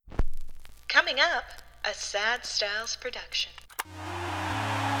Coming up, a Sad Styles production.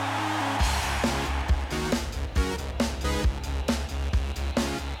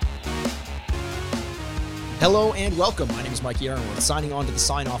 Hello and welcome. My name is Mike Darren, signing on to the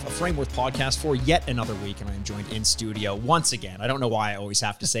Sign Off, a Framework podcast for yet another week, and I am joined in studio once again. I don't know why I always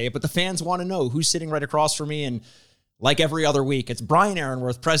have to say it, but the fans want to know who's sitting right across from me, and like every other week, it's Brian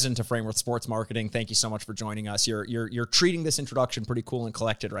Aaronworth, president of Framework Sports Marketing. Thank you so much for joining us. You're treating this introduction pretty cool and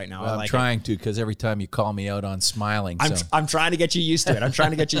collected right now. Well, I'm trying to, because every time you call me out on smiling, I'm trying to get you used to it.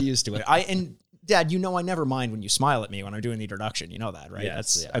 And Dad, you know I never mind when you smile at me when I'm doing the introduction. You know that, right?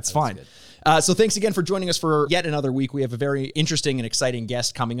 Yes, that's fine. So thanks again for joining us for yet another week. We have a very interesting and exciting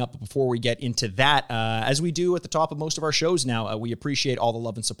guest coming up. But before we get into that, as we do at the top of most of our shows now, we appreciate all the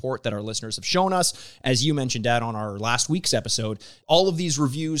love and support that our listeners have shown us. As you mentioned, Dad, on our last week's episode, all of these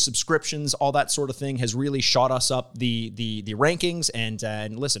reviews, subscriptions, all that sort of thing has really shot us up the rankings. And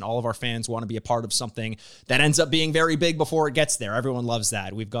listen, all of our fans want to be a part of something that ends up being very big before it gets there. Everyone loves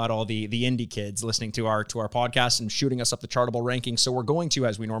that. We've got all the indie kids listening to our podcast and shooting us up the chartable rankings. So we're going to,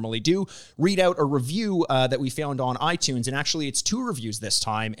 as we normally do, read out a review that we found on iTunes. And actually, it's 2 reviews this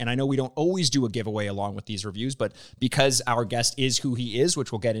time. And I know we don't always do a giveaway along with these reviews, but because our guest is who he is,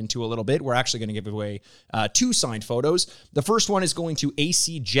 which we'll get into a little bit, we're actually going to give away 2 signed photos. The first one is going to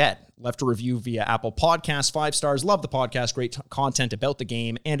AC Jet. Left a review via Apple Podcasts, 5 stars. Love the podcast. Great content about the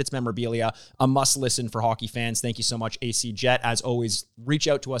game and its memorabilia. A must listen for hockey fans. Thank you so much, AC Jet. As always, reach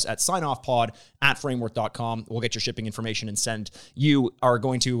out to us at signoffpod@framework.com. We'll get your shipping information and send. You are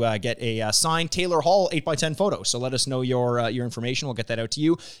going to get a signed Taylor Hall 8x10 photo. So let us know your information. We'll get that out to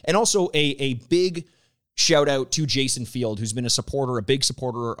you. And also a big shout out to Jason Field, who's been a big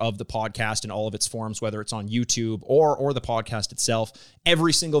supporter of the podcast in all of its forms, whether it's on YouTube or the podcast itself.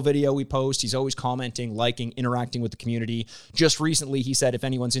 Every single video we post, he's always commenting, liking, interacting with the community. Just recently, he said, if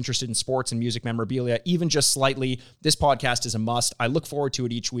anyone's interested in sports and music memorabilia, even just slightly, this podcast is a must. I look forward to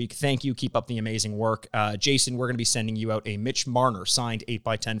it each week. Thank you. Keep up the amazing work. Jason, we're going to be sending you out a Mitch Marner signed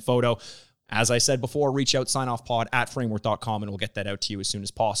 8x10 photo. As I said before, reach out, signoffpod@framework.com, and we'll get that out to you as soon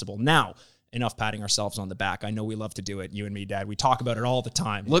as possible. Now, enough patting ourselves on the back. I know we love to do it, you and me, Dad. We talk about it all the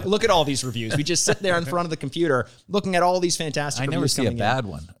time. Look at all these reviews. We just sit there in front of the computer looking at all these fantastic reviews. I never see a bad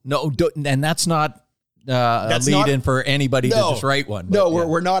one. No, and that's not lead-in for anybody to just write one.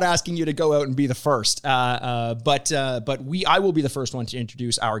 We're not asking you to go out and be the first. But I will be the first one to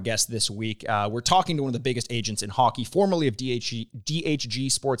introduce our guest this week. We're talking to one of the biggest agents in hockey, formerly of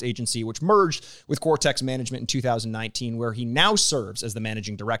DHG Sports Agency, which merged with Cortex Management in 2019, where he now serves as the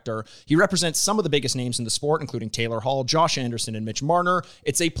managing director. He represents some of the biggest names in the sport, including Taylor Hall, Josh Anderson, and Mitch Marner.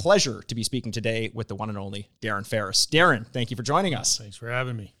 It's a pleasure to be speaking today with the one and only Darren Ferris. Darren, thank you for joining us. Thanks for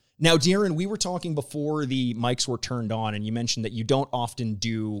having me. Now, Darren, we were talking before the mics were turned on, and you mentioned that you don't often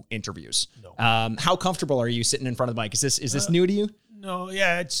do interviews. No. How comfortable are you sitting in front of the mic? Is this new to you? No,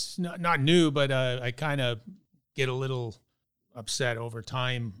 yeah, it's not new, but I kind of get a little upset over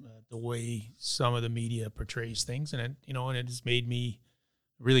time the way some of the media portrays things, and it has made me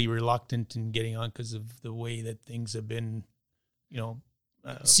really reluctant in getting on because of the way that things have been,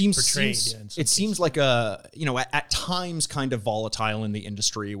 portrayed. It seems like at times kind of volatile in the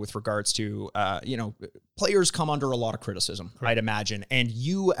industry with regards to players come under a lot of criticism, Correct. I'd imagine, and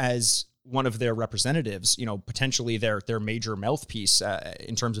you as one of their representatives, potentially their major mouthpiece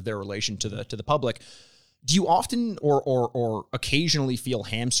in terms of their relation to the public. Do you often or occasionally feel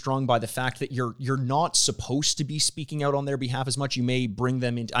hamstrung by the fact that you're not supposed to be speaking out on their behalf as much? You may bring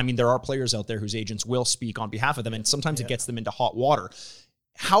them into, I mean, there are players out there whose agents will speak on behalf of them, and sometimes it gets them into hot water.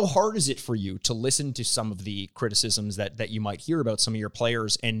 How hard is it for you to listen to some of the criticisms that you might hear about some of your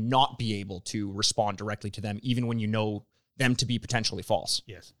players and not be able to respond directly to them, even when you know them to be potentially false?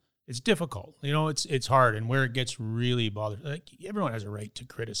 Yes. It's difficult. It's hard, and where it gets really bothered, like everyone has a right to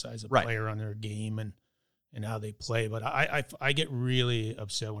criticize a player on their game and how they play, but I get really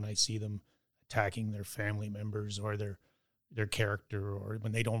upset when I see them attacking their family members or their character, or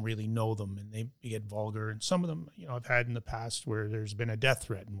when they don't really know them and they get vulgar. And some of them, I've had in the past where there's been a death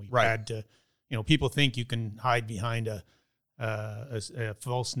threat, and we've had to, people think you can hide behind a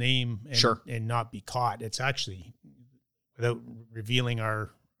false name and not be caught. It's actually, without revealing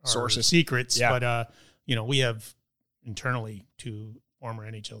our sources, secrets, but we have internally 2 former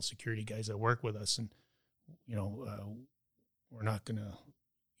NHL security guys that work with us, and we're not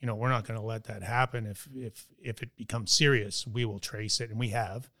gonna let that happen. If it becomes serious, we will trace it, and we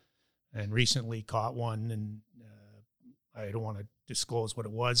have, and recently caught one, and I don't want to disclose what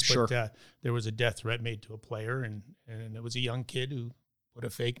it was, but there was a death threat made to a player, and it was a young kid who put a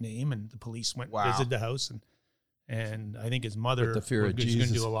fake name, and the police went visited the house, And I think his mother With the fear of was going to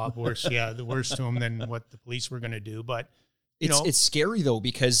Jesus. do a lot worse. Yeah, the worse to him than what the police were going to do. But you know, It's scary though,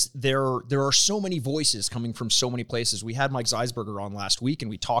 because there are so many voices coming from so many places. We had Mike Zeisberger on last week, and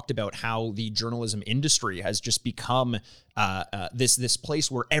we talked about how the journalism industry has just become this place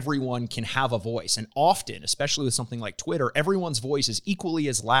where everyone can have a voice. And often, especially with something like Twitter, everyone's voice is equally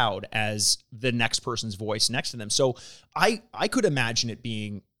as loud as the next person's voice next to them. So I could imagine it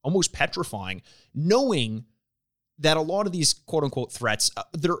being almost petrifying, knowing that a lot of these quote unquote threats,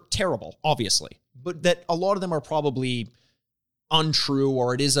 they're terrible, obviously, but that a lot of them are probably untrue,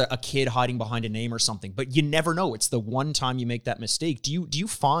 or it is a kid hiding behind a name or something, but you never know. It's the one time you make that mistake. Do you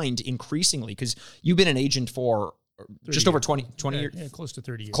find increasingly, because you've been an agent for just over 20 years? Yeah, close to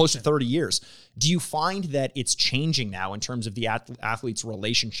 30 years. Close to 30 years. Do you find that it's changing now in terms of the athlete's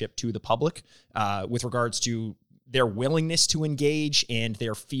relationship to the public with regards to their willingness to engage and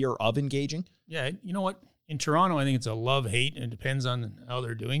their fear of engaging? Yeah, you know what? In Toronto, I think it's a love-hate, and it depends on how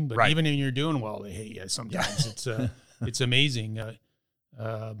they're doing. But even when you're doing well, they hate you sometimes. It's it's amazing.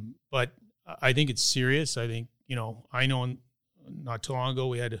 But I think it's serious. I think, you know, I know not too long ago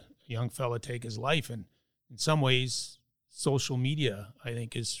we had a young fella take his life, and in some ways, social media, I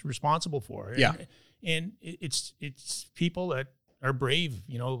think, is responsible for it. Yeah. And it's people that are brave,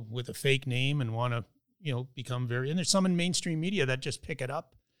 you know, with a fake name and want to, you know, become and there's some in mainstream media that just pick it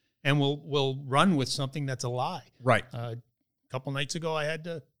up and will run with something that's a lie. Right. A couple nights ago, I had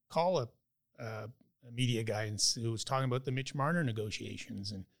to call a media guy who was talking about the Mitch Marner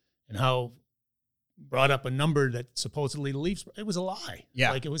negotiations and how brought up a number that supposedly the Leafs, it was a lie.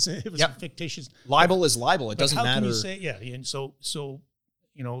 Yeah. Like it was a fictitious. Libel is libel. It doesn't matter. How can you say, yeah. And so,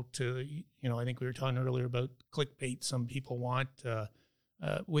 you know, I think we were talking earlier about clickbait. Some people want,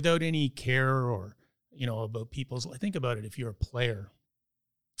 without any care or, you know, about people's, think about it. If you're a player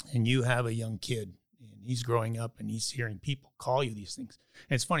and you have a young kid and he's growing up and he's hearing people call you these things.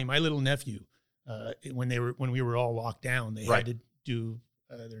 And it's funny, my little nephew, when we were all locked down, they had to do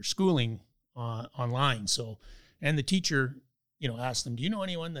their schooling online. So, and the teacher, you know, asked them, do you know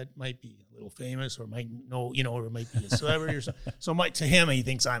anyone that might be a little famous or might know, you know, or might be a celebrity or something? So to him, he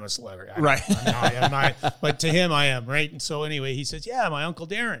thinks I'm a celebrity. I'm not, but to him, I am, right? And so anyway, he says, yeah, my Uncle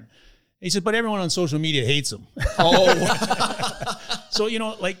Darren. He said, but everyone on social media hates him. Oh. So, you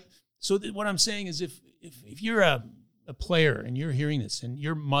know, what I'm saying is if you're a player and you're hearing this and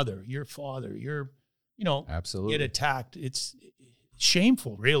your mother, your father, you know, absolutely get attacked, it's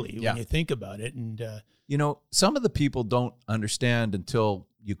shameful, really, when you think about it. And, you know, some of the people don't understand until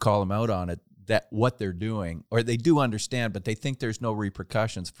you call them out on it, that what they're doing, or they do understand, but they think there's no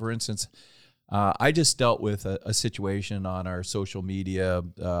repercussions. For instance, I just dealt with a situation on our social media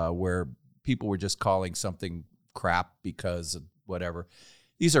where people were just calling something crap because of whatever.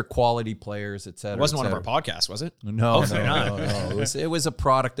 These are quality players, et cetera. It wasn't one of our podcasts, was it? No. It was a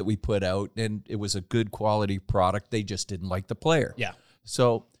product that we put out, and it was a good quality product. They just didn't like the player. Yeah.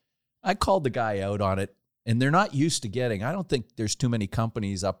 So I called the guy out on it, and they're not used to getting, I don't think there's too many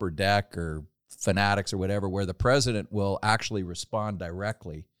companies, Upper Deck or Fanatics or whatever, where the president will actually respond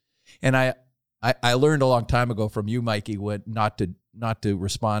directly. And I learned a long time ago from you, Mikey, not to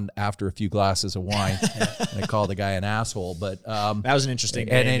respond after a few glasses of wine. And I called the guy an asshole. But that was an interesting.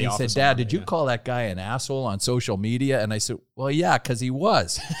 And then he said, "Dad, did you call that guy an asshole on social media?" And I said, "Well, yeah, because he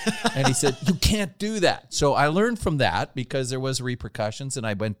was." And he said, "You can't do that." So I learned from that, because there was repercussions, and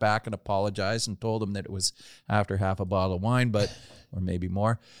I went back and apologized and told him that it was after half a bottle of wine, or maybe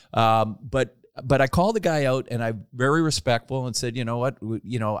more. But I called the guy out, and I'm very respectful and said, you know what,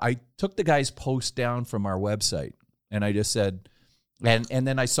 I took the guy's post down from our website, and I just said, and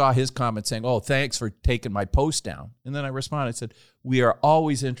then I saw his comment saying, "Oh, thanks for taking my post down." And then I responded, I said, "We are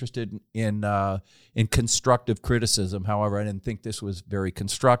always interested in constructive criticism. However, I didn't think this was very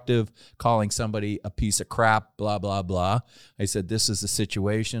constructive, calling somebody a piece of crap, blah, blah, blah." I said, "This is the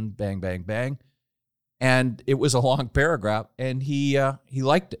situation, bang, bang, bang." And it was a long paragraph, and he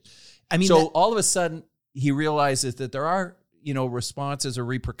liked it. I mean, so all of a sudden he realizes that there are, responses or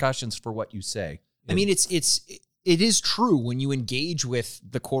repercussions for what you say. I mean, it is true when you engage with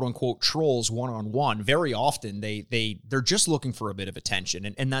the quote unquote trolls one-on-one, very often they're just looking for a bit of attention,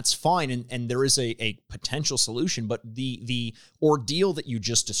 and that's fine. And there is a potential solution, but the ordeal that you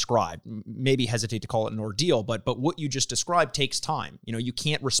just described, maybe hesitate to call it an ordeal, but what you just described takes time. You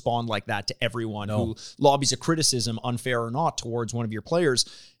can't respond like that to everyone who lobbies a criticism, unfair or not, towards one of your players.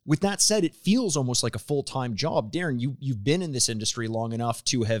 With that said, it feels almost like a full-time job. Darren, you've been in this industry long enough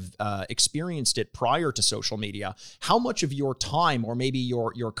to have experienced it prior to social media. How much of your time, or maybe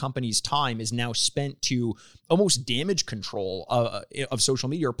your company's time, is now spent to almost damage control of social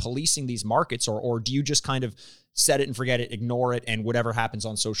media, or policing these markets, or do you just kind of set it and forget it, ignore it, and whatever happens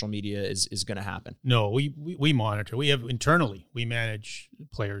on social media is going to happen? No, we monitor. We have internally, we manage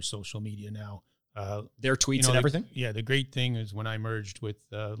players' social media now. Their tweets and everything? The great thing is when I merged with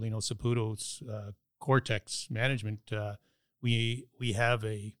Lino Saputo's Cortex management, we have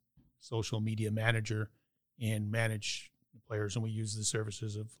a social media manager and manage the players, and we use the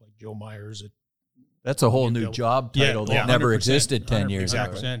services of like Joe Myers. That's a whole new job title that never existed 10 years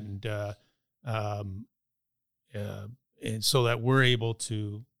ago. 100%. And so that we're able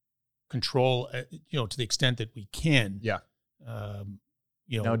to control, to the extent that we can. Yeah.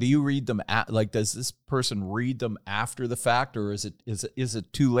 Now, do you read them does this person read them after the fact, or is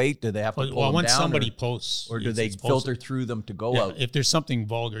it too late? Do they have to pull them once down, somebody posts, or do they filter through them to go out? If there's something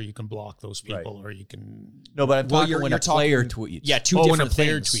vulgar, you can block those people, or you can. No, but I'm talking when a player tweets. Yeah, two different when a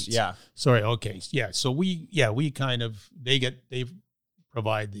player things. tweets. Yeah. Sorry. Okay. Yeah. So we kind of they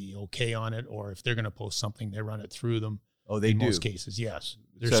provide the okay on it, or if they're going to post something, they run it through them. Oh, they do. In most cases, yes.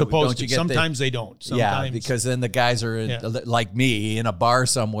 They're So supposed don't you to. get Sometimes they don't. Sometimes, because then the guys are like me in a bar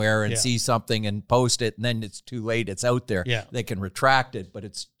somewhere and see something and post it, and then it's too late. It's out there. Yeah. They can retract it, but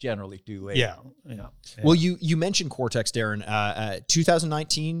it's generally too late. Yeah. Well, you mentioned Cortex, Darren.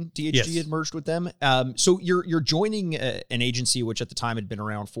 2019, DHG had merged with them. So you're joining an agency which at the time had been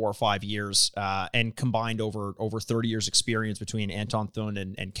around 4 or 5 years and combined over 30 years experience between Anton Thun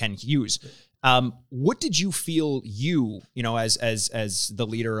and Ken Hughes. What did you feel as the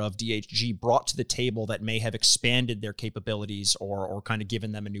leader of DHG brought to the table that may have expanded their capabilities or kind of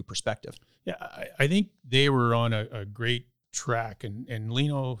given them a new perspective? Yeah, I think they were on a great track, and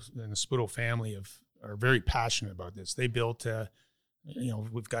Lino and the Sputo family are very passionate about this. They built,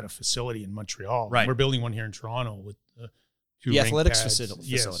 we've got a facility in Montreal. Right. We're building one here in Toronto with two the rink athletics pads.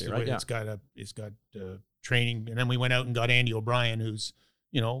 facility, right? It's got training, and then we went out and got Andy O'Brien, who's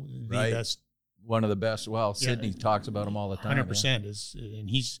the best. One of the best. Well, Sydney talks about him all the time. 100% is, and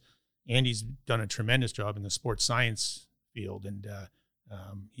Andy's done a tremendous job in the sports science field, and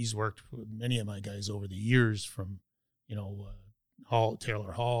he's worked with many of my guys over the years, from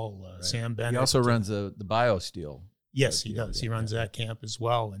Taylor Hall, Sam Bennett. He also runs the BioSteel. Yes, he does. He runs that camp as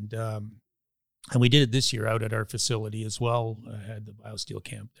well, and we did it this year out at our facility as well. I had the BioSteel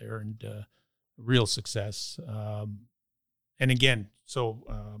camp there, and real success. And again,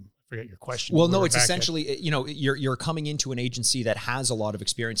 forget your question. Well, no, it's essentially, you're coming into an agency that has a lot of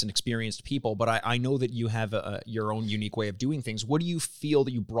experience and experienced people, but I know that you have your own unique way of doing things. What do you feel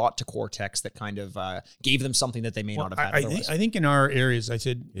that you brought to Cortex that kind of gave them something that they may not have had otherwise? I think in our areas, I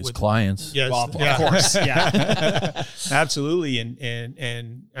said his clients. Yes, well, of course, yeah, absolutely.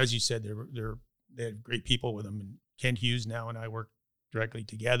 And as you said, they had great people with them. And Ken Hughes now and I work directly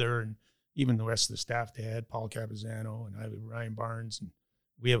together, and even the rest of the staff they had, Paul Capizano and Ryan Barnes, and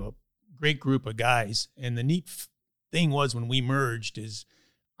we have a great group of guys. And the neat thing was when we merged is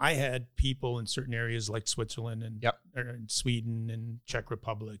I had people in certain areas like Switzerland and Sweden and Czech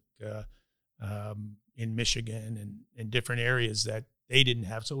Republic, in Michigan and different areas that they didn't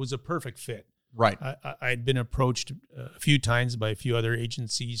have. So it was a perfect fit. Right. I'd been approached a few times by a few other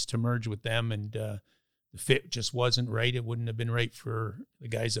agencies to merge with them, and the fit just wasn't right. It wouldn't have been right for the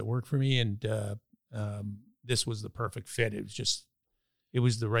guys that work for me. And this was the perfect fit. It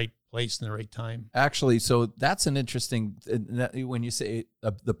was the right place and the right time. Actually, so that's an interesting, when you say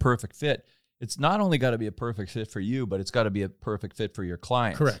the perfect fit, it's not only got to be a perfect fit for you, but it's got to be a perfect fit for your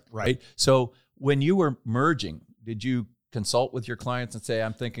clients. Correct. Right? So when you were merging, did you consult with your clients and say,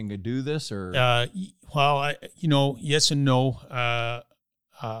 I'm thinking to do this? Or well, yes and no.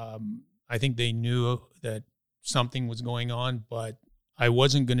 I think they knew that something was going on, but I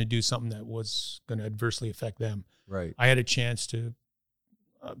wasn't going to do something that was going to adversely affect them. Right. I had a chance to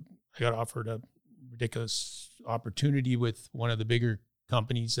I got offered a ridiculous opportunity with one of the bigger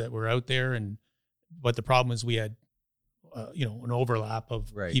companies that were out there, but the problem is we had, an overlap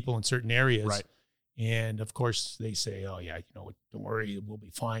of people in certain areas, right? And of course they say, "Oh yeah, don't worry, we'll be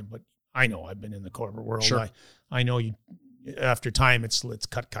fine." But I know I've been in the corporate world. Sure. I know you. After time, let's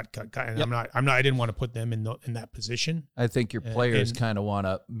cut, and I didn't want to put them in that position. I think your players kind of want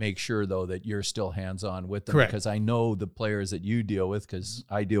to make sure though that you're still hands on with them, correct. Because I know the players that you deal with, because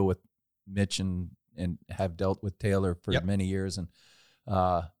I deal with Mitch and have dealt with Taylor for many years,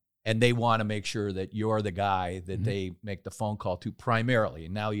 and they want to make sure that you're the guy that they make the phone call to primarily.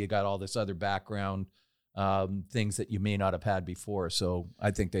 And now you got all this other background things that you may not have had before. So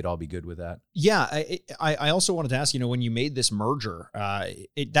I think they'd all be good with that. Yeah. I also wanted to ask, when you made this merger,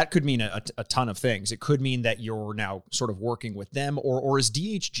 that could mean a ton of things. It could mean that you're now sort of working with them, or is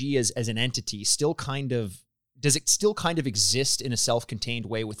DHG as an entity still kind of does it still kind of exist in a self-contained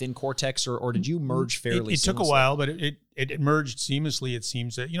way within Cortex, or did you merge fairly? It took a while, but it merged seamlessly. It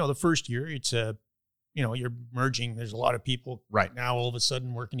seems that, the first year it's you're merging. There's a lot of people right now all of a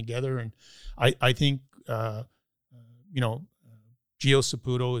sudden working together. And I think, Gio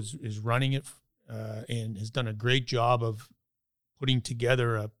Saputo is running it and has done a great job of putting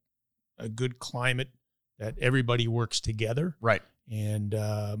together a good climate that everybody works together. Right. And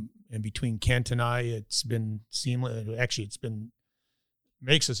between Kent and I, it's been seamless. Actually,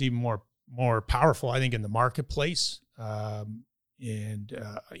 makes us even more powerful, I think, in the marketplace. The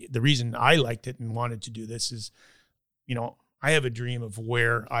reason I liked it and wanted to do this is, I have a dream of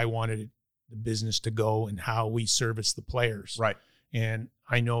where I wanted the business to go and how we service the players. Right. And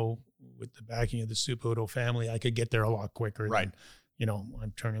I know with the backing of the Saputo family, I could get there a lot quicker. Right. Than,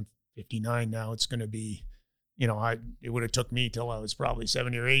 I'm turning 59 now. It's going to be, it would have took me till I was probably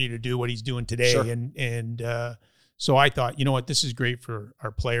 70 or 80 to do what he's doing today. Sure. So I thought, you know what, this is great for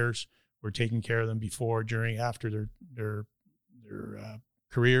our players. We're taking care of them before, during, after their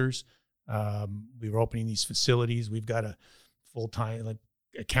careers. We were opening these facilities. We've got a full-time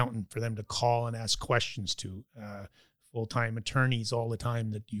accountant for them to call and ask questions to, full-time attorneys all the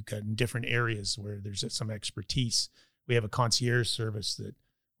time that you got in different areas where there's some expertise. We have a concierge service that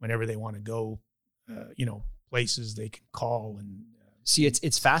whenever they want to go, places they can call and see.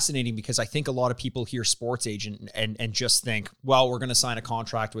 It's fascinating because I think a lot of people hear sports agent and just think, well, we're going to sign a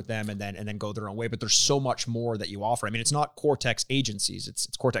contract with them and then go their own way. But there's so much more that you offer. I mean, it's not Cortex agencies, it's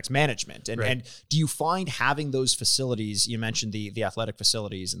Cortex management. And, right. And do you find having those facilities, you mentioned the athletic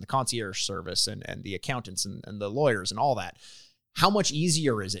facilities and the concierge service and the accountants and the lawyers and all that, how much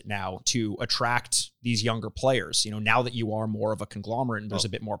easier is it now to attract these younger players, now that you are more of a conglomerate and there's a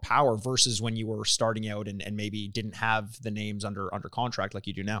bit more power versus when you were starting out and maybe didn't have the names under contract like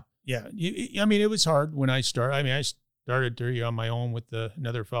you do now? Yeah. It was hard when I started. I started there on my own with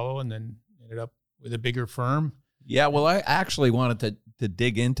another fellow and then ended up with a bigger firm. Yeah. Well, I actually wanted to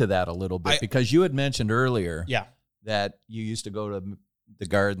dig into that a little bit because you had mentioned earlier that you used to go to the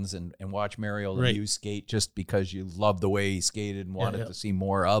Gardens and watch Mario Lemieux skate just because you loved the way he skated and wanted to see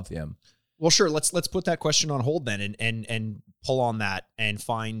more of him. Well, sure. Let's put that question on hold then and pull on that and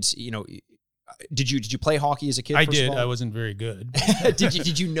find, did you play hockey as a kid? I did. I wasn't very good.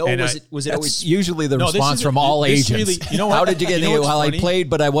 Did you know, was it always usually the response from all agents? Really, how did you get into it? Well, I played,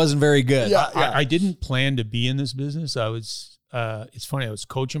 but I wasn't very good. Yeah. I didn't plan to be in this business. I was, it's funny. I was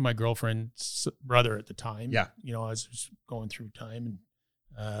coaching my girlfriend's brother at the time. Yeah. I was going through time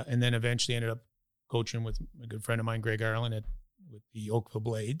and then eventually ended up coaching with a good friend of mine, Greg Ireland, with the Oakville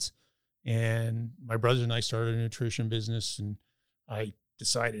Blades. And my brothers and I started a nutrition business, and I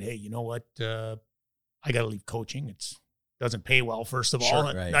decided, hey, you know what? I got to leave coaching. It doesn't pay well, first of all,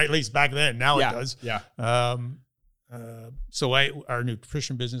 at least back then. Now it does. Yeah. So our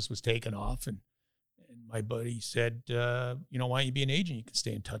nutrition business was taken off, and my buddy said, why don't you be an agent? You can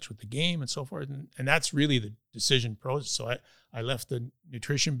stay in touch with the game and so forth. And that's really the decision process. So I left the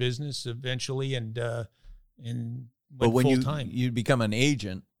nutrition business eventually and went full time. You become an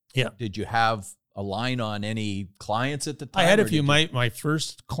agent, did you have a line on any clients at the time? I had a few. My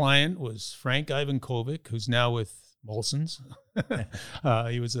first client was Frank Ivankovic, who's now with Molson's.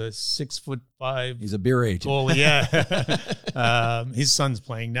 He was a 6'5". He's a beer agent. Goalie, yeah. His son's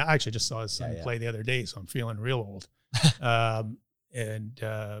playing now. Actually, I just saw his son play the other day, so I'm feeling real old. And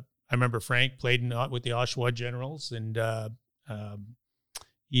I remember Frank played with the Oshawa Generals, and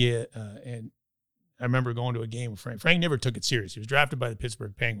and I remember going to a game with Frank. Frank never took it serious. He was drafted by the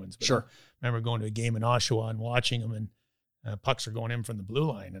Pittsburgh Penguins. But sure. I remember going to a game in Oshawa and watching him, and pucks are going in from the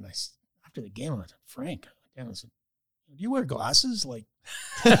blue line. And after the game, I was like, Frank, I said, do you wear glasses?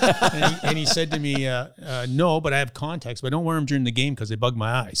 And he said to me, no, but I have contacts, but I don't wear them during the game because they bug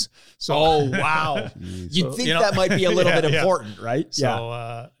my eyes. So, oh, wow. You'd think that might be a little bit important, right?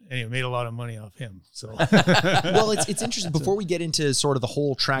 So, anyway, made a lot of money off him. So, well, it's interesting. Before we get into sort of the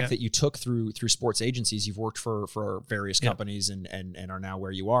whole track that you took through sports agencies, you've worked for various companies and are now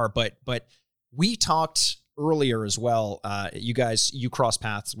where you are. But we talked earlier as well. You crossed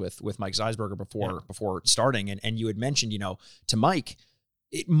paths with Mike Zeisberger before starting, and you had mentioned, to Mike,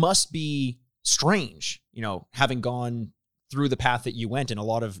 it must be strange, having gone through the path that you went, and a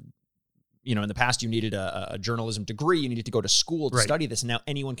lot of, in the past you needed a journalism degree, you needed to go to school to study this, and now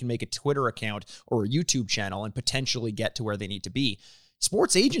anyone can make a Twitter account or a YouTube channel and potentially get to where they need to be.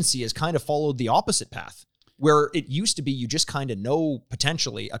 Sports agency has kind of followed the opposite path, where it used to be you just kind of know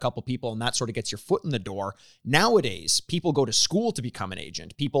potentially a couple people and that sort of gets your foot in the door. Nowadays, people go to school to become an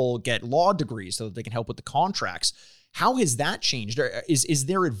agent. People get law degrees so that they can help with the contracts. How has that changed? Is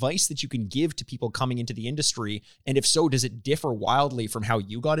there advice that you can give to people coming into the industry? And if so, does it differ wildly from how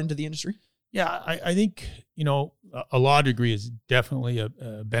you got into the industry? Yeah, I think, a law degree is definitely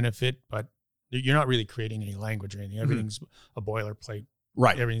a benefit, but you're not really creating any language or anything. Everything's a boilerplate.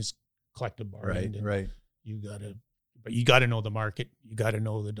 Right. Everything's collective bargaining. Right. You got to know the market. You got to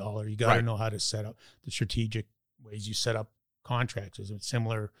know the dollar. You got to know how to set up the strategic ways you set up contracts. Is it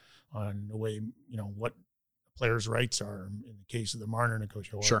similar on the way, what players' rights are in the case of the Marner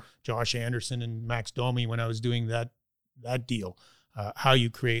negotiation? Sure. Josh Anderson and Max Domi, when I was doing that deal, how you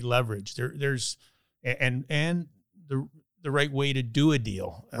create leverage. There's the right way to do a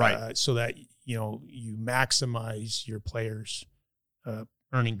deal, so that you maximize your players'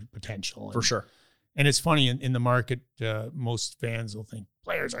 earning potential. For sure. And it's funny in the market, most fans will think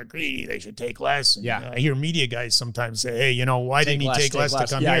players are greedy; they should take less. And, I hear media guys sometimes say, "Hey, why didn't he take less to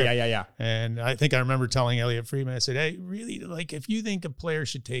come here?" Yeah. And I think I remember telling Elliot Friedman, I said, "Hey, really, like if you think a player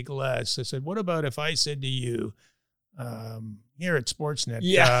should take less, I said, what about if I said to you, here at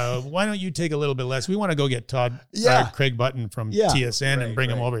Sportsnet, why don't you take a little bit less? We want to go get Craig Button from TSN and bring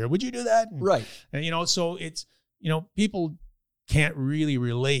him over here. Would you do that?" And, so it's, people can't really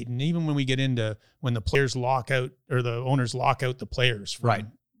relate. And even when we get into when the players lock out or the owners lock out the players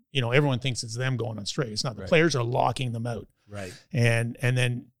from, everyone thinks it's them going on strike. It's not. The players are locking them out. Right. And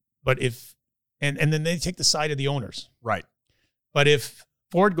then then they take the side of the owners. Right. But if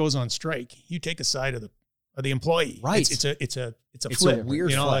Ford goes on strike, you take a side of the employee. Right. It's a It's flip. a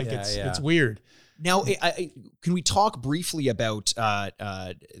weird flip. It's weird. Now, can we talk briefly about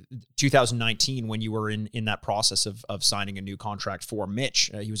 2019 when you were in that process of signing a new contract for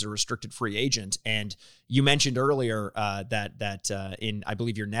Mitch? He was a restricted free agent, and you mentioned earlier that in, I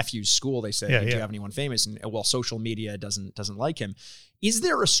believe, your nephew's school, they said, "Do you have anyone famous?" And social media doesn't like him. Is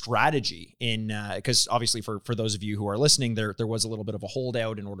there a strategy in because obviously for those of you who are listening, there was a little bit of a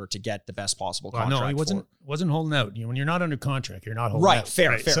holdout in order to get the best possible contract? No, he wasn't holding out. When you're not under contract, you're not holding out.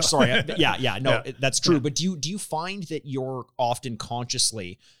 Fair. So, sorry. That's true. Yeah. But do you find that you're often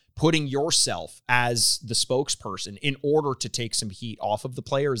consciously putting yourself as the spokesperson in order to take some heat off of the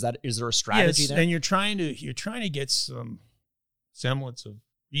player? Is there a strategy there? And you're trying to get some semblance of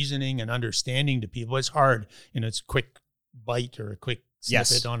reasoning and understanding to people. It's hard in a quick bite or a quick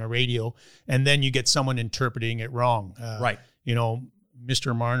snippet on a radio, and then you get someone interpreting it wrong.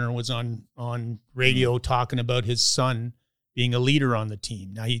 Mr. Marner was on radio talking about his son being a leader on the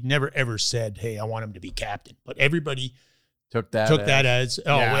team. Now, he never ever said, "Hey, I want him to be captain," but everybody took that as,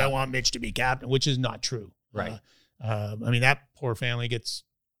 I want Mitch to be captain, which is not true. Right. That poor family gets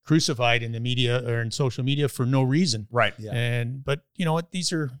crucified in the media or in social media for no reason. Right. Yeah. But you know what?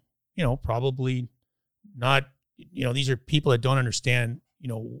 These are, probably not, these are people that don't understand,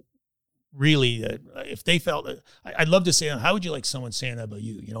 really if they felt that, I'd love to say, how would you like someone saying that about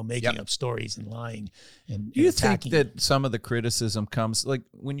you, making up stories and lying and do you think that some of the criticism comes like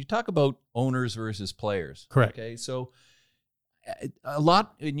when you talk about owners versus players? Correct. Okay. So a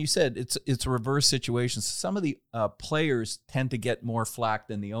lot, and you said it's a reverse situation. So some of the players tend to get more flack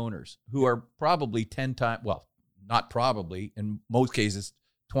than the owners, who are probably 10 times, well, not probably, in most cases,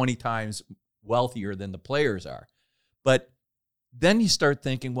 20 times wealthier than the players are. But then you start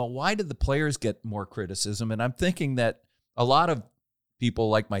thinking, well, why did the players get more criticism? And I'm thinking that a lot of people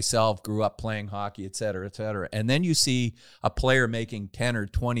like myself grew up playing hockey, et cetera, et cetera. And then you see a player making $10 or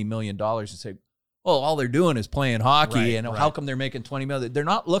 $20 million and say, well, all they're doing is playing hockey. How come they're making $20 million? They're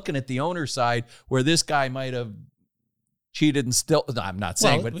not looking at the owner side where this guy might have cheated and still, no, I'm not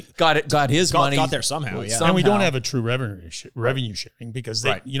saying, but got his money. Got there somehow, yeah. And we don't have a true revenue sharing because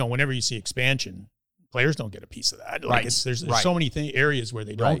whenever you see expansion, players don't get a piece of that. Like there's so many areas where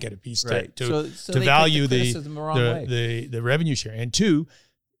they don't get a piece to value the revenue share. And two,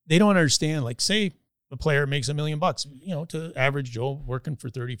 they don't understand, like say the player makes $1 million, to average Joe working for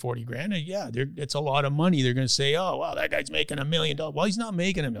 30, 40 grand. It's a lot of money. They're going to say, oh, wow, that guy's making $1 million. Well, he's not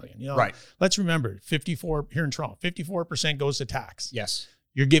making $1 million. Right. Let's remember 54 here in Toronto, 54% goes to tax. Yes.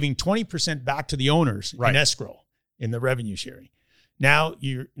 You're giving 20% back to the owners in escrow in the revenue sharing. Now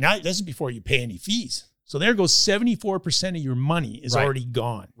this is before you pay any fees. So there goes 74% of your money is already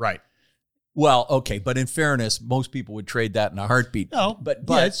gone. Right. Well, okay, but in fairness, most people would trade that in a heartbeat. No, but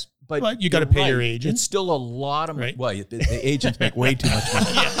you got to pay your agent. It's still a lot of money. Well, the agents make way too much money.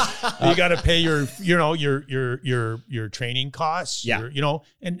 You got to pay your training costs. Yeah.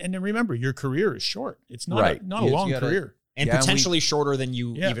 And then remember, your career is short. It's not a long career. And potentially shorter than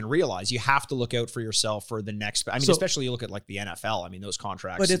you even realize. You have to look out for yourself for the next. Especially you look at like the NFL. Those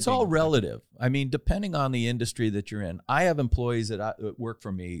contracts. But it's all relative. Depending on the industry that you're in. I have employees that work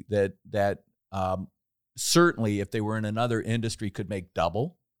for me that certainly if they were in another industry could make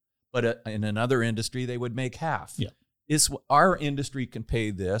double, but in another industry they would make half. Yeah. Our industry can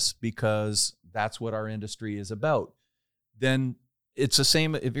pay this because that's what our industry is about. Then it's the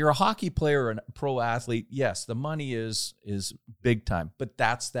same. If you're a hockey player or a pro athlete, yes, the money is big time, but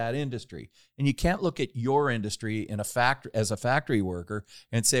that's that industry. And you can't look at your industry in a factory as a factory worker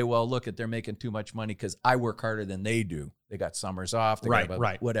and say, well, look, they're making too much money because I work harder than they do. They got summers off,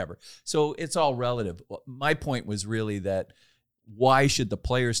 Right. Whatever. So it's all relative. My point was really that why should the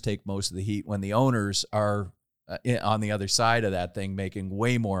players take most of the heat when the owners are on the other side of that thing making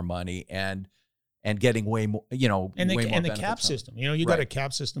way more money and getting way more, way more and the benefits cap from system. You got a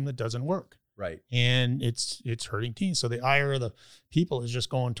cap system that doesn't work. Right. And it's hurting teams. So the ire of the people is just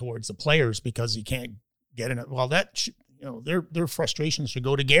going towards the players because you can't get in it. Well, their frustrations should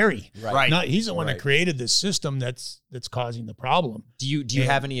go to Gary. Right. He's the one that created this system that's causing the problem. Do you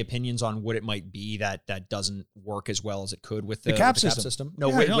have any opinions on what it might be that doesn't work as well as it could with the cap cap system? system?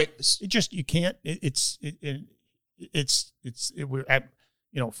 No, it just, you can't. We're at,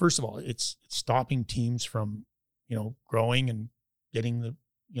 first of all, it's stopping teams from, growing and getting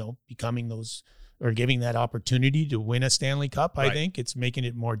becoming those, or giving that opportunity to win a Stanley Cup. I think it's making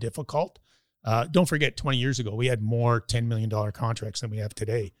it more difficult. Don't forget, 20 years ago, we had more $10 million contracts than we have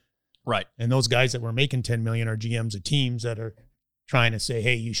today. Right. And those guys that were making 10 million are GMs of teams that are trying to say,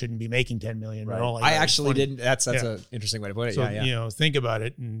 hey, you shouldn't be making 10 million. Right. I actually didn't. That's an interesting way to put it. So, think about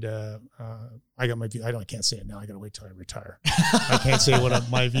it. And I got my view. I can't say it now. I got to wait till I retire. I can't say what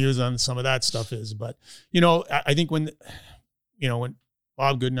my views on some of that stuff is. But, I think when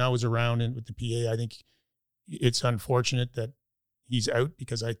Bob Goodenow was around and with the PA, I think it's unfortunate that he's out,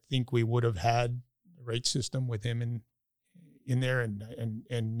 because I think we would have had the right system with him in there.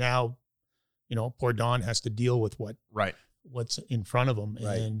 And now, poor Don has to deal with what's in front of him.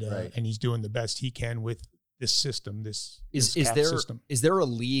 And he's doing the best he can with this system, this cap system. Is there a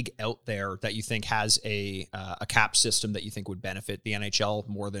league out there that you think has a cap system that you think would benefit the NHL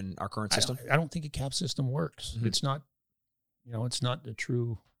more than our current system? I don't think a cap system works. Mm-hmm. It's not, it's not the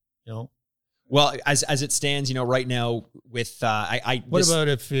true, Well, as it stands, right now with What about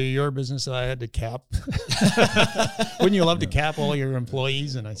if your business I had to cap? Wouldn't you love to cap all your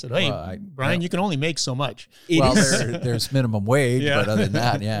employees? And I said, hey, Brian, you can only make so much. There's minimum wage, but other than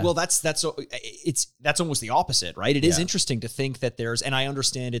that, yeah. Well, that's almost the opposite, right? It is interesting to think that there's, and I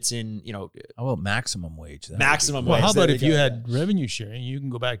understand it's in, How about maximum wage? Maximum wage. Well, how about if you had revenue sharing? You can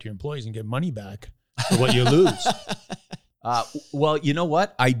go back to your employees and get money back for what you lose. Well, you know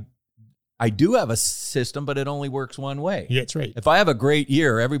what? I do have a system, but it only works one way. Yeah, that's right. If I have a great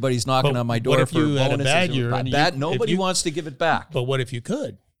year, everybody's knocking on my door what if for you bonuses. had a bad year? Nobody wants to give it back. But what if you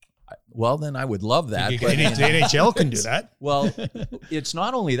could? Well, then I would love that. The NHL can do that. Well, it's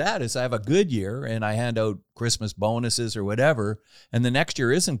not only that. Is I have a good year and I hand out Christmas bonuses or whatever, and the next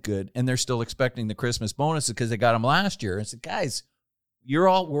year isn't good, and they're still expecting the Christmas bonuses because they got them last year. And it's like, guys, we're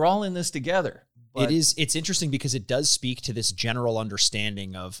all in this together. But it's interesting because it does speak to this general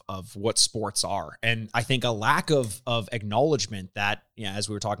understanding of what sports are. And I think a lack of acknowledgement that, as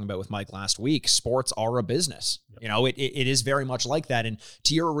we were talking about with Mike last week, sports are a business. Yep. It is very much like that. And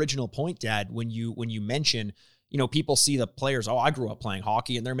to your original point, Dad, when you mention, people see the players, I grew up playing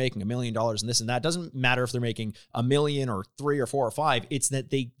hockey and they're making $1 million and this and that. It doesn't matter if they're making $1 million or 3 or 4 or 5. It's that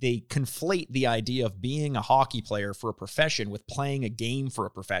they conflate the idea of being a hockey player for a profession with playing a game for a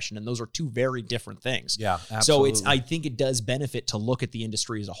profession. And those are two very different things. Yeah, absolutely. So I think it does benefit to look at the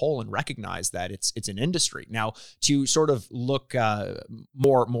industry as a whole and recognize that it's an industry. Now, to sort of look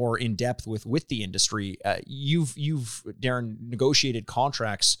more in depth with the industry, you've Darren, negotiated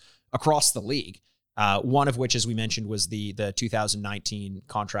contracts across the league. One of which, as we mentioned, was the 2019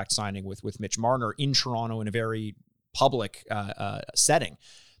 contract signing with Mitch Marner in Toronto in a very public setting.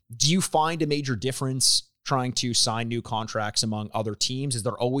 Do you find a major difference trying to sign new contracts among other teams? Is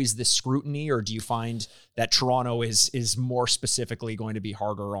there always this scrutiny, or do you find that Toronto is more specifically going to be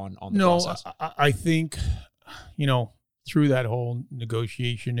harder on the process? No, I think, through that whole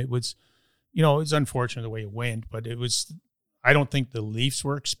negotiation, it was unfortunate the way it went, but I don't think the Leafs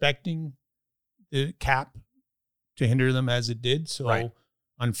were expecting the cap to hinder them as it did. So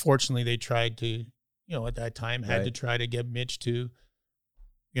unfortunately they tried to, at that time had to try to get Mitch to,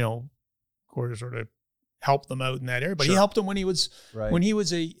 sort of help them out in that area. But he helped them when he was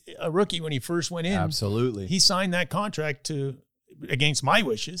a rookie, when he first went in. Absolutely. He signed that contract against my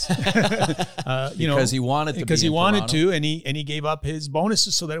wishes. Because he wanted to because he wanted to, and he gave up his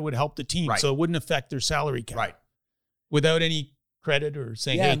bonuses so that it would help the team. Right. So it wouldn't affect their salary cap. Right. Without any credit or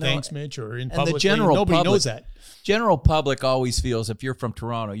saying, thanks, Mitch, or in public. Nobody knows that. General public always feels if you're from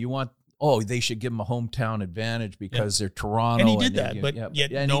Toronto, you want oh, they should give them a hometown advantage because they're Toronto. And he did that, but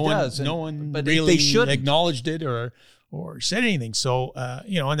yet no one but really they shouldn't. acknowledged it or said anything. So,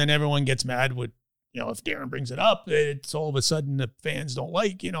 and then everyone gets mad with, if Darren brings it up, it's all of a sudden the fans don't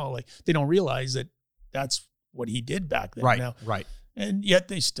like they don't realize that that's what he did back then. Right. And yet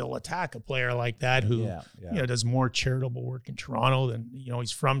they still attack a player like that who, does more charitable work in Toronto than,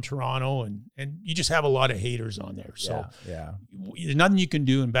 he's from Toronto and you just have a lot of haters on there. So there's nothing you can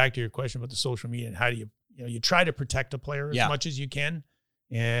do. And back to your question about the social media and how do you try to protect a player as much as you can.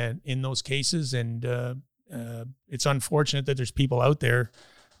 And in those cases, and it's unfortunate that there's people out there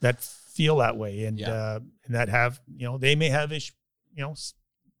that feel that way and that have, they may have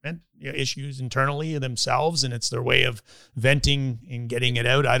issues internally themselves, and it's their way of venting and getting it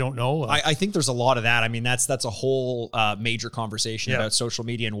out. I don't know. I think there's a lot of that. I mean, that's a whole major conversation about social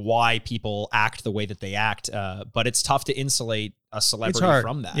media and why people act the way that they act. But it's tough to insulate a celebrity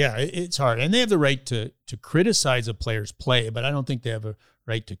from that. Yeah, it's hard. And they have the right to criticize a player's play, but I don't think they have a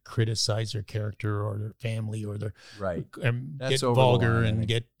right to criticize their character or their family or their get vulgar and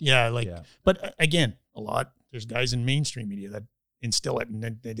get But again, there's guys in mainstream media that instill it and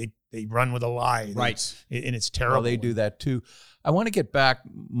then they run with a lie. And it's terrible. Well, they do that too. I want to get back,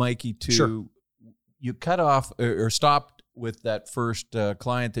 Mikey, to you cut off or stopped with that first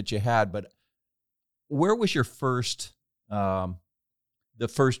client that you had, but where was your first, the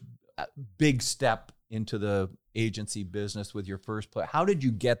first big step into the agency business with your first player? How did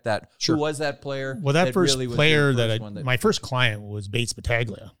you get that? Who was that player? Well, that first player my first client was Bates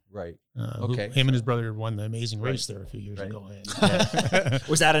Battaglia. Right. Him and his brother won the Amazing Race there a few years ago.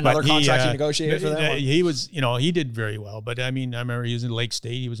 Was that another contract you negotiated for that one? He was, he did very well. But I mean, I remember he was in Lake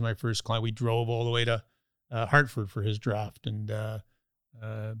State. He was my first client. We drove all the way to Hartford for his draft. And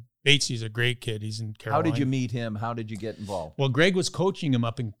Bates, he's a great kid. He's in Carolina. How did you meet him? How did you get involved? Well, Greg was coaching him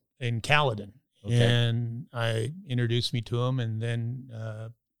up in Caledon. And I introduced me to him, and then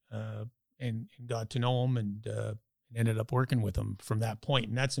and got to know him, and ended up working with him from that point.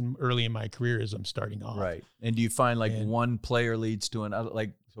 And that's early in my career as I'm starting off. Right. And do you find one player leads to another?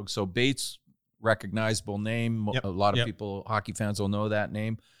 So Bates, recognizable name. A lot of people, hockey fans, will know that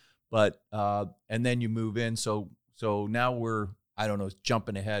name. But and then you move in. So now we're, I don't know,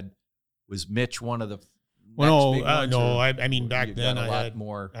 jumping ahead. Was Mitch one of the? Well, no. I mean, back then I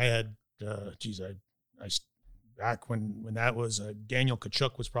had. Back when that was Daniel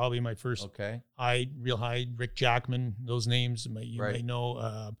Kachuk was probably my first real high. Rick Jackman, those names you may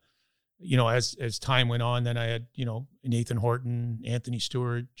know. As time went on, then I had Nathan Horton, Anthony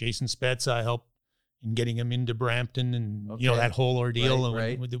Stewart, Jason Spetz. I helped in getting him into Brampton, and that whole ordeal.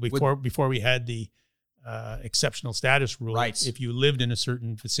 Before we had the exceptional status rule, if you lived in a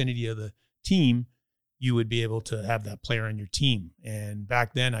certain vicinity of the team, you would be able to have that player on your team. And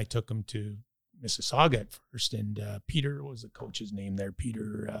back then I took him to Mississauga at first. And Peter, what was the coach's name there?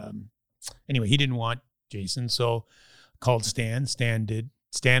 Peter. Anyway, he didn't want Jason. So called Stan. Stan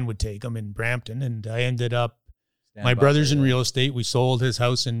would take him in Brampton. And I ended up, my brother's in real estate. We sold his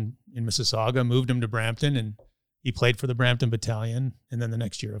house in Mississauga, moved him to Brampton, and he played for the Brampton Battalion. And then the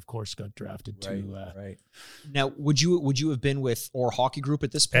next year, of course, got drafted to. Now, would you have been with Orr Hockey Group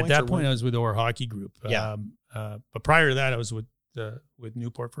at this point? At that point, I was with Orr Hockey Group. But prior to that, I was with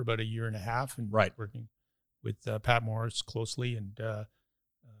Newport for about a year and a half, and working with Pat Morris closely, and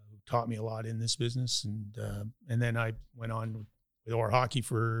taught me a lot in this business. And then I went on with Orr Hockey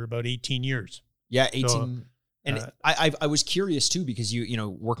for about 18 years. Yeah, 18. So, and I was curious too, because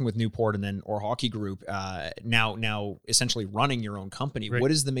you working with Newport and then Orr Hockey Group, now essentially running your own company. Right.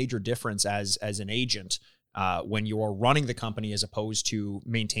 What is the major difference as an agent when you are running the company as opposed to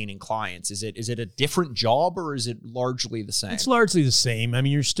maintaining clients? Is it a different job, or is it largely the same? It's largely the same. I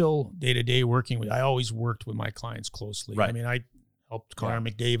mean, you're still day to day working with. I always worked with my clients closely. Right. I mean, I helped Connor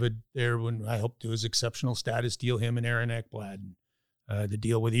McDavid there when I helped do his exceptional status deal. Him and Aaron Ekblad, the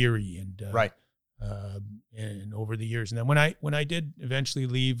deal with Erie, and and over the years. And then when I did eventually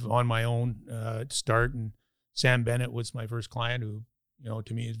leave on my own to start, and Sam Bennett was my first client, who,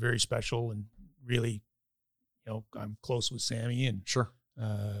 to me is very special, and really, I'm close with Sammy and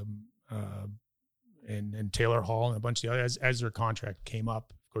and Taylor Hall and a bunch of the others. As their contract came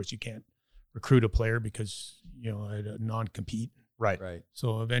up, of course, you can't recruit a player because, I had a non-compete. Right.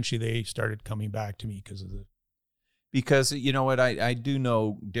 So eventually they started coming back to me because you know what, I do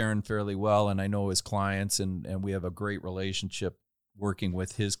know Darren fairly well, and I know his clients, and we have a great relationship working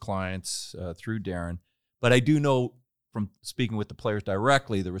with his clients through Darren. But I do know from speaking with the players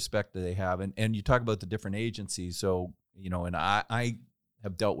directly the respect that they have. And you talk about the different agencies. So, and I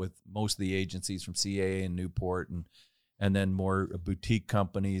have dealt with most of the agencies from CAA and Newport, and then more boutique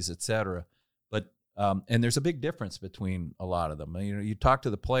companies, et cetera. But and there's a big difference between a lot of them. You talk to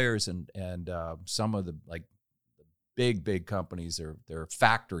the players, and some of the like big companies, they're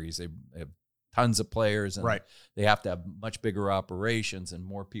factories. They have tons of players, and they have to have much bigger operations and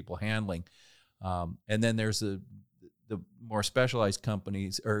more people handling. And then there's the more specialized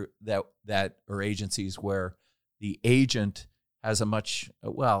companies or that or agencies where the agent has a much,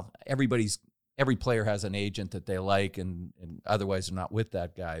 every player has an agent that they like, and otherwise they're not with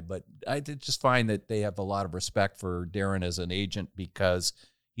that guy. But I did just find that they have a lot of respect for Darren as an agent because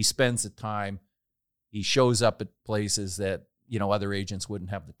he spends the time, he shows up at places that, other agents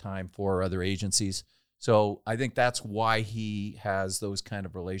wouldn't have the time for, or other agencies. So I think that's why he has those kind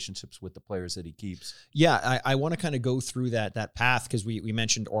of relationships with the players that he keeps. Yeah, I want to kind of go through that path because we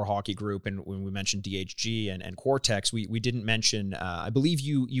mentioned Or Hockey Group, and when we mentioned DHG and Cortex, we didn't mention, I believe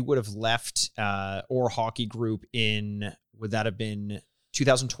you would have left Or Hockey Group would that have been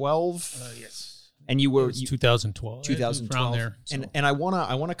 2012? Yes. And you were 2012. 2012 around there. So. And I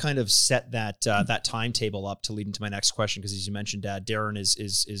want to kind of set that timetable up to lead into my next question, because as you mentioned, Darren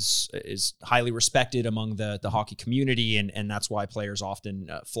is highly respected among the hockey community, and that's why players often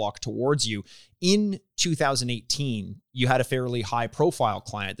flock towards you. In 2018, you had a fairly high profile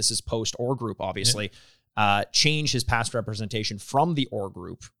client. This is post Or Group, obviously. Yeah. Change his past representation from the Or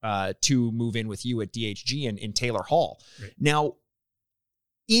Group to move in with you at DHG in Taylor Hall. Right. Now,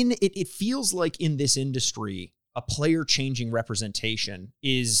 it feels like in this industry, a player changing representation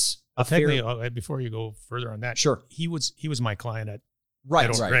is before you go further on that. Sure. He was my client at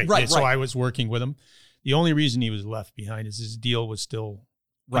right. So I was working with him. The only reason he was left behind is his deal was still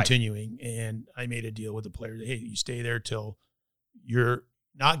continuing. And I made a deal with the player that, hey, you stay there till you're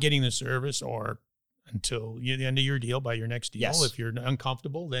not getting the service or until the end of your deal by your next deal. Yes. If you're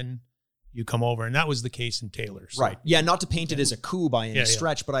uncomfortable, then you come over. And that was the case in Taylor. So. Right. Yeah, not to paint it as a coup by any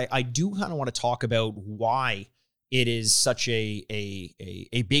stretch, but I do kind of want to talk about why it is such a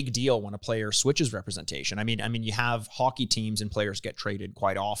big deal when a player switches representation. I mean, you have hockey teams and players get traded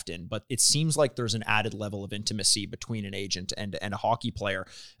quite often, but it seems like there's an added level of intimacy between an agent and a hockey player.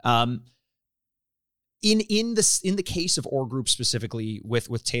 In the case of Or Group specifically,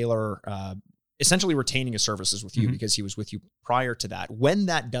 with Taylor essentially retaining his services with you because he was with you prior to that. When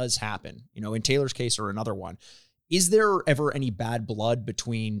that does happen, in Taylor's case or another one, is there ever any bad blood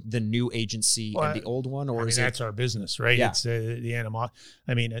between the new agency and the old one? Or that's our business, right? Yeah. It's the animosity.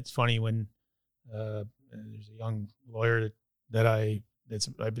 I mean, it's funny when there's a young lawyer that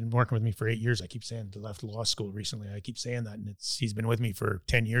I've been working with me for 8 years. I keep saying left law school recently. I keep saying that, and he's been with me for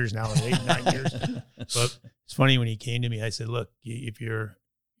 10 years now, or 8, 9 years. But it's funny when he came to me, I said, look, if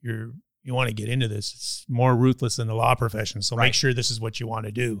you want to get into this, it's more ruthless than the law profession. So make sure this is what you want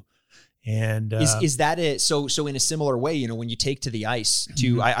to do. And is that it? So in a similar way, when you take to the ice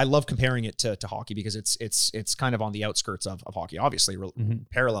I love comparing it to hockey because it's kind of on the outskirts of hockey, obviously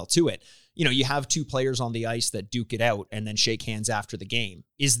parallel to it. You have two players on the ice that duke it out and then shake hands after the game.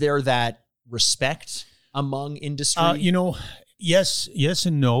 Is there that respect among industry? Yes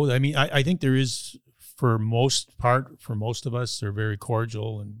and no. I mean, I think there is. For most of us, they're very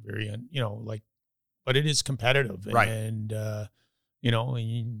cordial and very, but it is competitive. Right. And,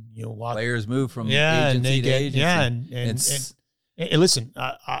 players move from agency to agency. Yeah. And listen,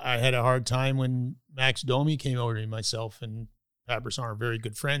 I had a hard time when Max Domi came over to me. Myself and Pat Brisson are very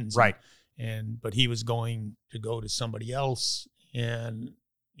good friends. Right. But he was going to go to somebody else. And,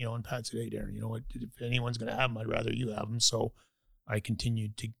 and Pat said, hey, Darren, you know what, if anyone's going to have him, I'd rather you have him. So I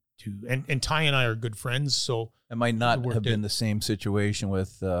continued to and Ty and I are good friends, so it might not have been the same situation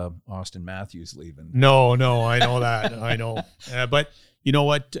with Austin Matthews leaving. No, I know that. I know, but you know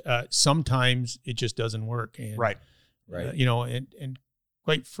what? Sometimes it just doesn't work. And, right. And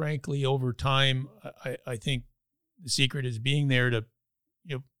quite frankly, over time, I think the secret is being there to,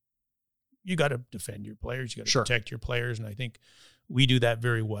 you got to defend your players, you got to protect your players, and I think we do that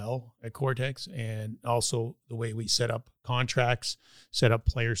very well at Cortex, and also the way we set up contracts, set up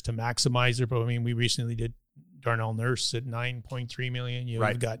players to maximize their. I mean, we recently did Darnell Nurse at $9.3 million.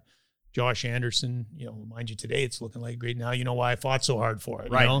 You've got Josh Anderson. Mind you, today it's looking like great. Now you know why I fought so hard for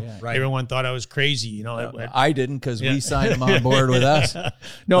it. Right. Everyone thought I was crazy. I didn't because we signed him on board with us.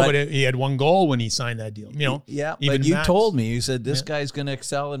 No, but he had one goal when he signed that deal. Yeah, but you told me, you said this guy's going to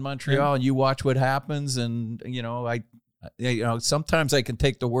excel in Montreal, and you watch what happens, and sometimes I can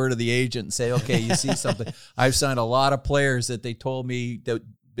take the word of the agent and say, okay, you see something. I've signed a lot of players that they told me that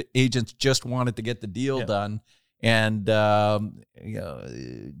the agents just wanted to get the deal done. And, Gilbert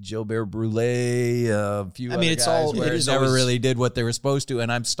Brulé, a few other guys where it never really did what they were supposed to.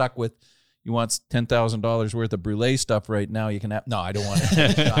 And I'm stuck with, you want $10,000 worth of brulee stuff right now, you can have. No, I don't want to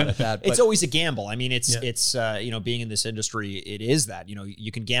take a shot at that. It's always a gamble. I mean, it's being in this industry, it is that,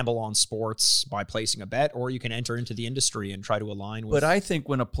 you can gamble on sports by placing a bet, or you can enter into the industry and try to align with. But I think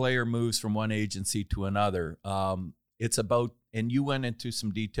when a player moves from one agency to another, it's about, and you went into some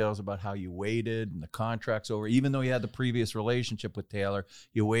details about how you waited and the contract's over. Even though you had the previous relationship with Taylor,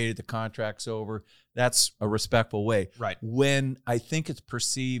 you waited, the contract's over. That's a respectful way. Right. When I think it's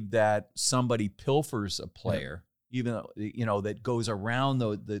perceived that somebody pilfers a player, even though, that goes around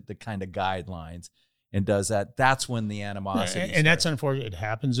the kind of guidelines and does that, that's when the animosity and that's unfortunate. It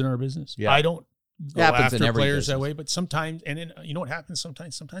happens in our business. Yeah. I don't go happens in after every players business. that way, but sometimes, and then you know what happens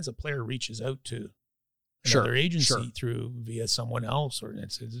sometimes a player reaches out to Sure, another agency sure. through via someone else, or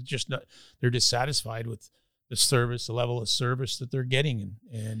it's just not, they're dissatisfied with the service, the level of service that they're getting.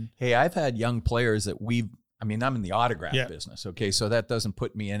 And Hey, I've had young players that I'm in the autograph business. Okay. So that doesn't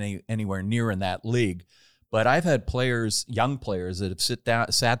put me anywhere near in that league, but I've had young players that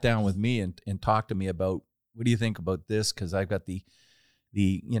have sat down with me and talked to me about, what do you think about this? Cause I've got the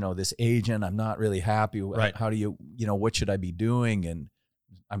this agent, I'm not really happy. Right. How do you what should I be doing? And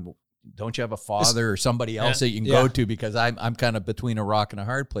don't you have a father or somebody else that you can go to? Because I'm kind of between a rock and a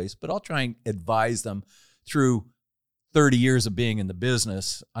hard place, but I'll try and advise them through 30 years of being in the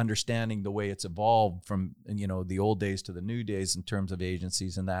business, understanding the way it's evolved from, the old days to the new days in terms of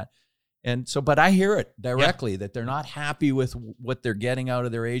agencies and that. And so, but I hear it directly that they're not happy with what they're getting out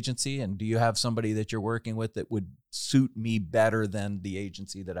of their agency. And do you have somebody that you're working with that would suit me better than the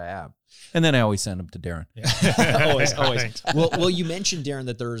agency that I have? And then I always send them to Darren. always. Well, you mentioned, Darren,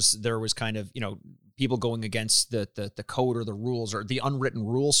 that there was kind of, people going against the code or the rules or the unwritten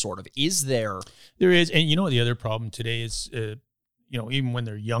rules sort of. Is there? There is. And the other problem today is, even when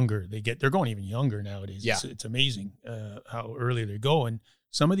they're younger, they're going even younger nowadays. Yeah. It's amazing how early they go. And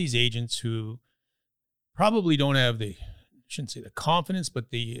some of these agents who probably don't have I shouldn't say the confidence, but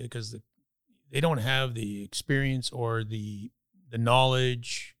because they don't have the experience or the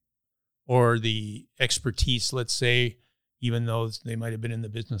knowledge or the expertise, let's say, even though they might have been in the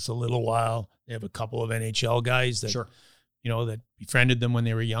business a little while. They have a couple of NHL guys that, that befriended them when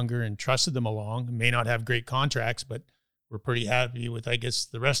they were younger and trusted them along. May not have great contracts, but we're pretty happy with, I guess,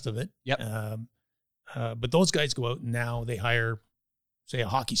 the rest of it. Yep. But those guys go out and now they hire, say, a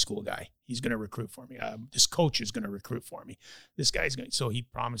hockey school guy. He's going to recruit for me. This coach is going to recruit for me. This guy's going to, so he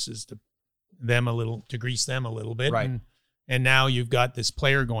promises to grease them a little bit. Right. And now you've got this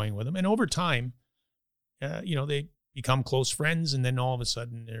player going with them. And over time, they become close friends. And then all of a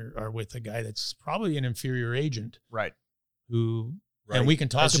sudden they are with a guy that's probably an inferior agent. Right. And we can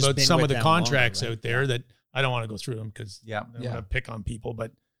talk Has just about been some with of the them contracts longer, right? out there that I don't want to go through them because I don't want to pick on people,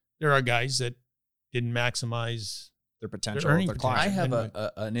 but there are guys that didn't maximize their potential, earning their potential. client. I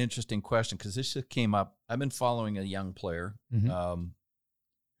have an interesting question because this just came up. I've been following a young player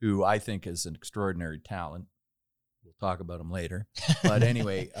who I think is an extraordinary talent. We'll talk about him later. But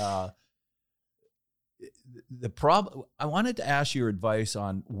anyway, the problem, I wanted to ask your advice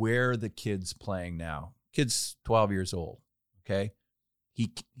on where the kid's playing now. Kid's 12 years old, okay?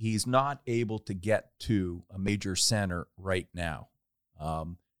 He's not able to get to a major center right now.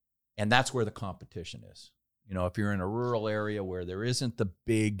 And that's where the competition is. If you're in a rural area where there isn't the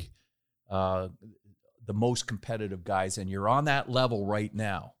big, the most competitive guys, and you're on that level right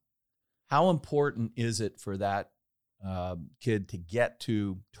now, how important is it for that kid to get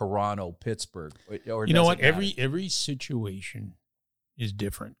to Toronto, Pittsburgh? Or you know what? does it matter? Every situation is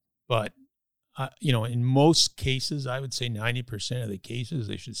different, but in most cases, I would say 90% of the cases,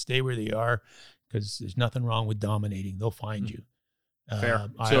 they should stay where they are because there's nothing wrong with dominating. They'll find you. Fair.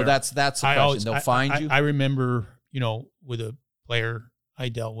 So that's the question. They'll find you. I remember, with a player I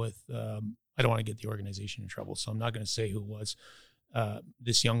dealt with. I don't want to get the organization in trouble, so I'm not going to say who it was.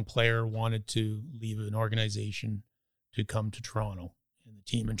 This young player wanted to leave an organization to come to Toronto, and the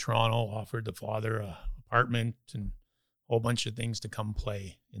team in Toronto offered the father an apartment and a whole bunch of things to come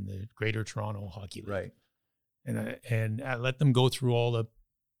play in the Greater Toronto Hockey League. Right. And I let them go through all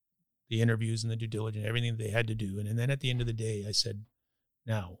the interviews and the due diligence, everything that they had to do. And then at the end of the day, I said,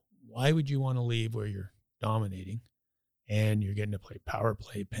 now, why would you want to leave where you're dominating and you're getting to play power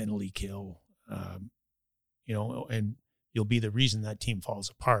play, penalty kill, and you'll be the reason that team falls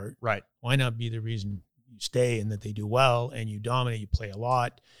apart. Right. Why not be the reason you stay and that they do well and you dominate, you play a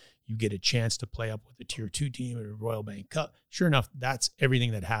lot, you get a chance to play up with a tier 2 team at a Royal Bank Cup. Sure enough, that's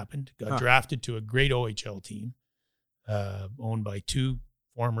everything that happened. Got drafted to a great OHL team owned by 2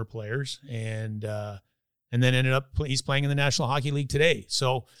 former players and then ended up, he's playing in the National Hockey League today.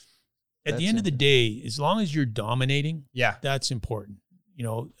 So at the end of the day, as long as you're dominating, that's important.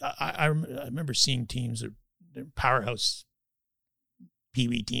 I remember seeing teams or powerhouse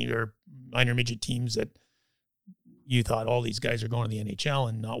Pee-wee team or minor midget teams that you thought all these guys are going to the NHL,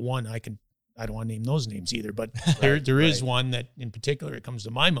 and not one I don't want to name those names either, but there is one that in particular it comes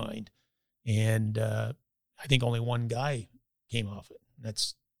to my mind, and I think only one guy came off it. And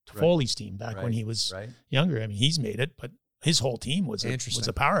that's Toffoli's team back when he was younger. I mean, he's made it, but his whole team was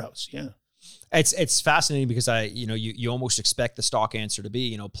a powerhouse. Yeah. It's fascinating because you almost expect the stock answer to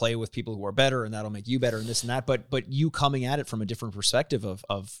be, play with people who are better and that'll make you better and this and that. But you coming at it from a different perspective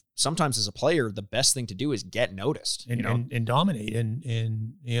of sometimes as a player, the best thing to do is get noticed and dominate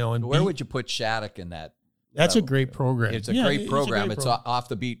and where would you put Shattuck in that? That's a great program. It's a great program. It's off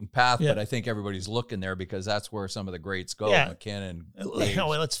the beaten path, but I think everybody's looking there because that's where some of the greats go. Yeah. McKinnon.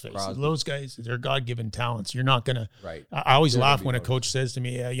 Let's face it. Those guys, they're God-given talents. You're not going to. Right. I always laugh when a coach says to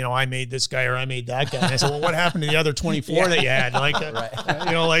me, I made this guy or I made that guy. And I said, well, what happened to the other 24 that you had?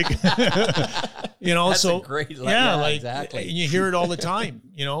 That's so a great. Exactly. And you hear it all the time.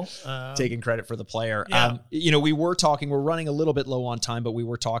 Taking credit for the player. Yeah. We're running a little bit low on time, but we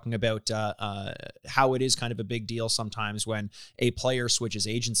were talking about how it is kind of a big deal sometimes when a player switches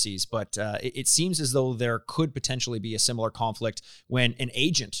agencies. But it seems as though there could potentially be a similar conflict when an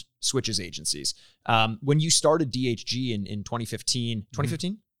agent switches agencies. When you started DHG in 2015,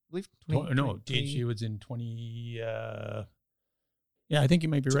 2015, I believe? No, DHG was in 20... I think you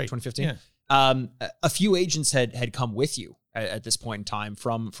might be right. 2015? Yeah. A few agents had come with you at this point in time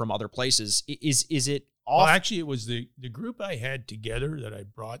from other places. Is it off? Well, actually, it was the group I had together that I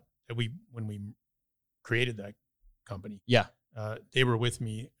brought when we created that company. Yeah. They were with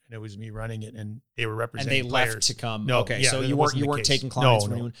me, and it was me running it, and they were representing and they players. left to come. No, okay, yeah, so that you wasn't weren't the case. taking clients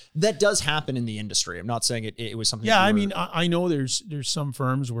from No. anyone. That does happen in the industry. I'm not saying it was something. Yeah, I mean, I know there's some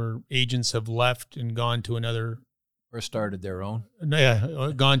firms where agents have left and gone to another or started their own.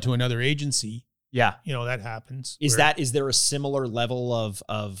 Gone to another agency. Yeah, that happens. Is there a similar level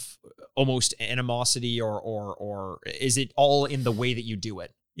of almost animosity or is it all in the way that you do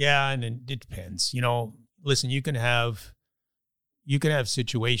it? Yeah, and it depends. Listen, you can have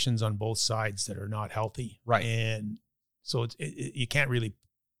situations on both sides that are not healthy, right? And so you can't really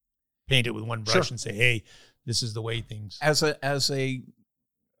paint it with one brush and say, "Hey, this is the way things." As an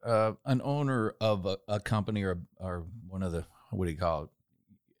owner of a company or one of the, what do you call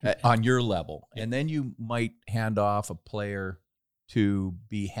it, on your level, and then you might hand off a player to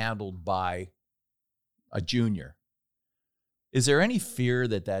be handled by a junior. Is there any fear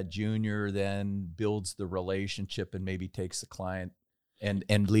that junior then builds the relationship and maybe takes the client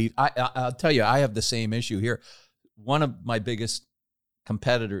and leave? I'll tell you, I have the same issue here. One of my biggest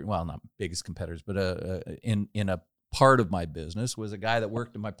competitors, well, not biggest competitors, but in a part of my business was a guy that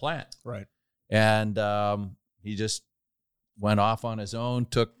worked in my plant. Right. And he just went off on his own,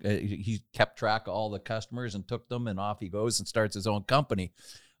 he kept track of all the customers and took them, and off he goes and starts his own company.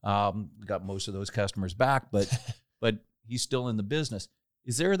 Got most of those customers back, but he's still in the business.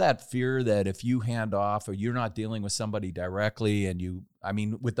 Is there that fear that if you hand off or you're not dealing with somebody directly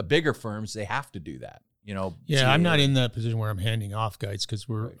with the bigger firms, they have to do that, Yeah, I'm not in that position where I'm handing off guys because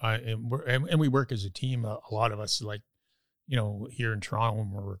we work as a team. A lot of us, here in Toronto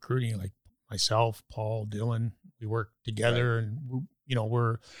when we're recruiting, like myself, Paul, Dylan, we work together, and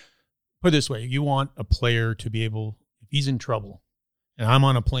we're put it this way: you want a player to be able, if he's in trouble, and I'm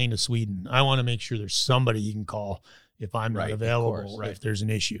on a plane to Sweden, I want to make sure there's somebody you can call if I'm not available, if there's an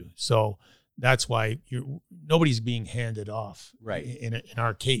issue. So that's why nobody's being handed off. Right. In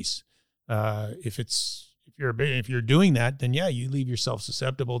our case, if you're doing that, then you leave yourself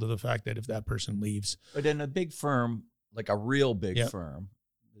susceptible to the fact that if that person leaves. But in a big firm, like a real big firm,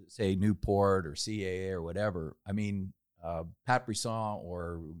 say Newport or CAA or whatever, Pat Brisson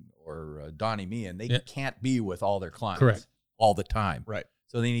or Donnie Meehan, they can't be with all their clients all the time. Right.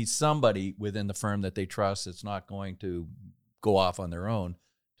 So they need somebody within the firm that they trust that's not going to go off on their own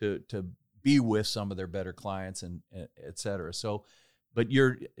to be with some of their better clients and et cetera. So, but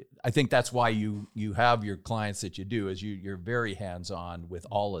I think that's why you have your clients that you do, is you're very hands-on with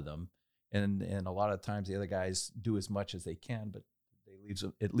all of them. And a lot of times the other guys do as much as they can, but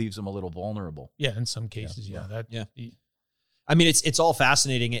it leaves them a little vulnerable. Yeah, in some cases, I mean, it's all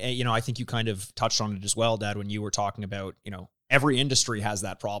fascinating. I think you kind of touched on it as well, Dad, when you were talking about, every industry has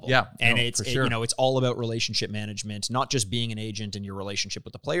that problem. Yeah, and no, it's for sure. it's all about relationship management, not just being an agent and your relationship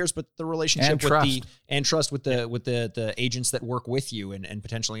with the players, but the relationship And with trust. trust with the agents that work with you and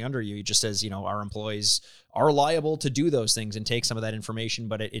potentially under you. Just as our employees are liable to do those things and take some of that information,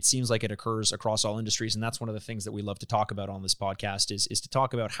 but it seems like it occurs across all industries, and that's one of the things that we love to talk about on this podcast is to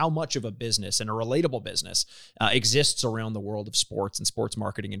talk about how much of a business and a relatable business exists around the world of sports and sports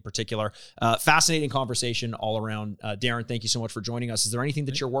marketing in particular. Fascinating conversation all around. Darren, thank you so much for joining us. Is there anything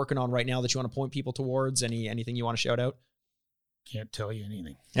that you're working on right now that you want to point people towards? Anything you want to shout out? Can't tell you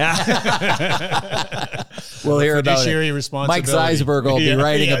anything. We'll hear about Fiduciary it. Mike responsibility. Zeisberg will be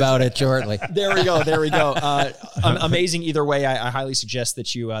writing about it shortly. There we go. Amazing. Either way, I highly suggest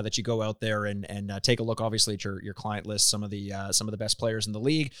that you go out there and take a look, obviously, at your client list, some of the best players in the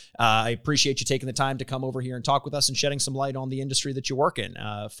league. I appreciate you taking the time to come over here and talk with us and shedding some light on the industry that you work in.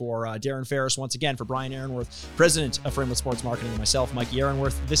 For Darren Ferris, once again, for Brian Aaronworth, president of Frameworth Sports Marketing, and myself, Mikey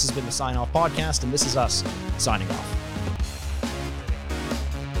Aaronworth, this has been the Sign Off Podcast, and this is us signing off.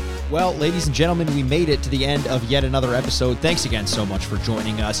 Well, ladies and gentlemen, we made it to the end of yet another episode. Thanks again so much for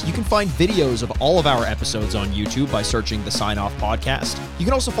joining us. You can find videos of all of our episodes on YouTube by searching the Sign Off Podcast. You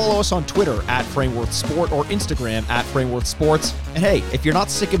can also follow us on Twitter at Frameworth Sport or Instagram at Frameworth Sports. And hey, if you're not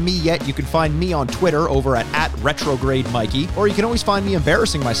sick of me yet, you can find me on Twitter over at Retrograde Mikey, or you can always find me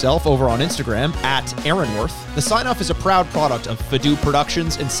embarrassing myself over on Instagram at Aaronworth. The Sign Off is a proud product of Fadu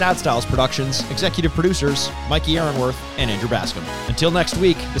Productions and Sad Styles Productions, executive producers Mikey Aaronworth and Andrew Bascom. Until next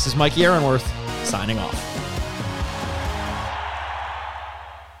week, this is Mikey Aaronworth, signing off.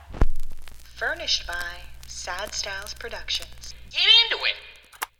 Furnished by Sad Styles Productions. Get into it.